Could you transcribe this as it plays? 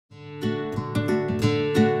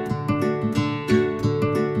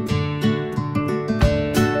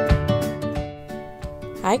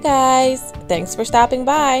Hi guys, thanks for stopping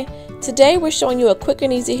by. Today we're showing you a quick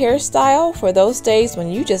and easy hairstyle for those days when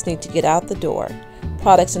you just need to get out the door.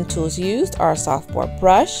 Products and tools used are a soft board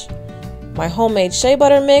brush, my homemade shea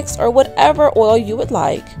butter mix or whatever oil you would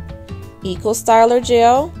like, EcoStyler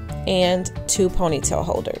Gel, and 2 ponytail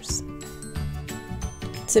holders.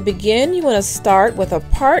 To begin, you want to start with a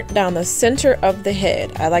part down the center of the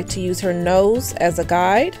head. I like to use her nose as a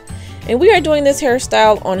guide. And we are doing this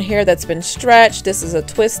hairstyle on hair that's been stretched. This is a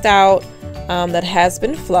twist out that has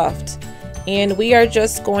been fluffed. And we are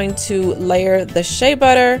just going to layer the shea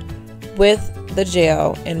butter with the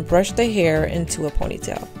gel and brush the hair into a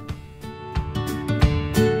ponytail.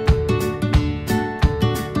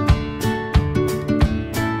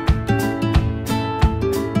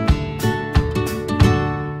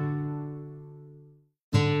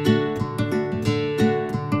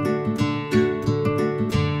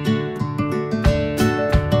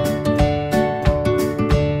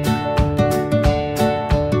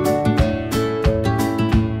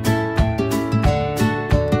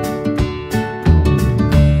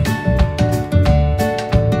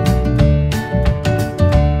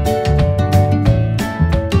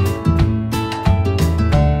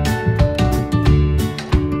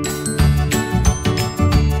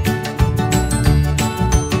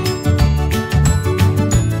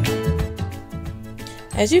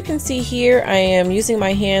 As you can see here, I am using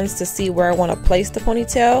my hands to see where I want to place the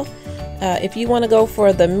ponytail. If you want to go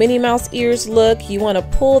for the Minnie Mouse ears look, you want to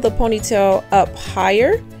pull the ponytail up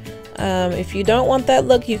higher. If you don't want that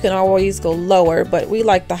look, you can always go lower, but we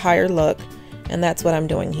like the higher look, and that's what I'm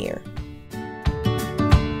doing here.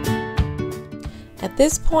 At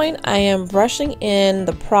this point, I am brushing in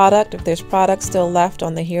the product. If there's product still left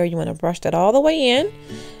on the hair, you want to brush that all the way in.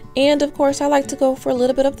 And of course, I like to go for a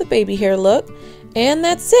little bit of the baby hair look. And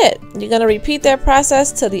that's it. You're going to repeat that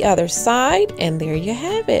process to the other side, and there you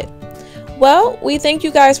have it. Well, we thank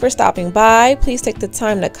you guys for stopping by. Please take the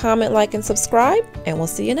time to comment, like, and subscribe, and we'll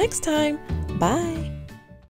see you next time. Bye.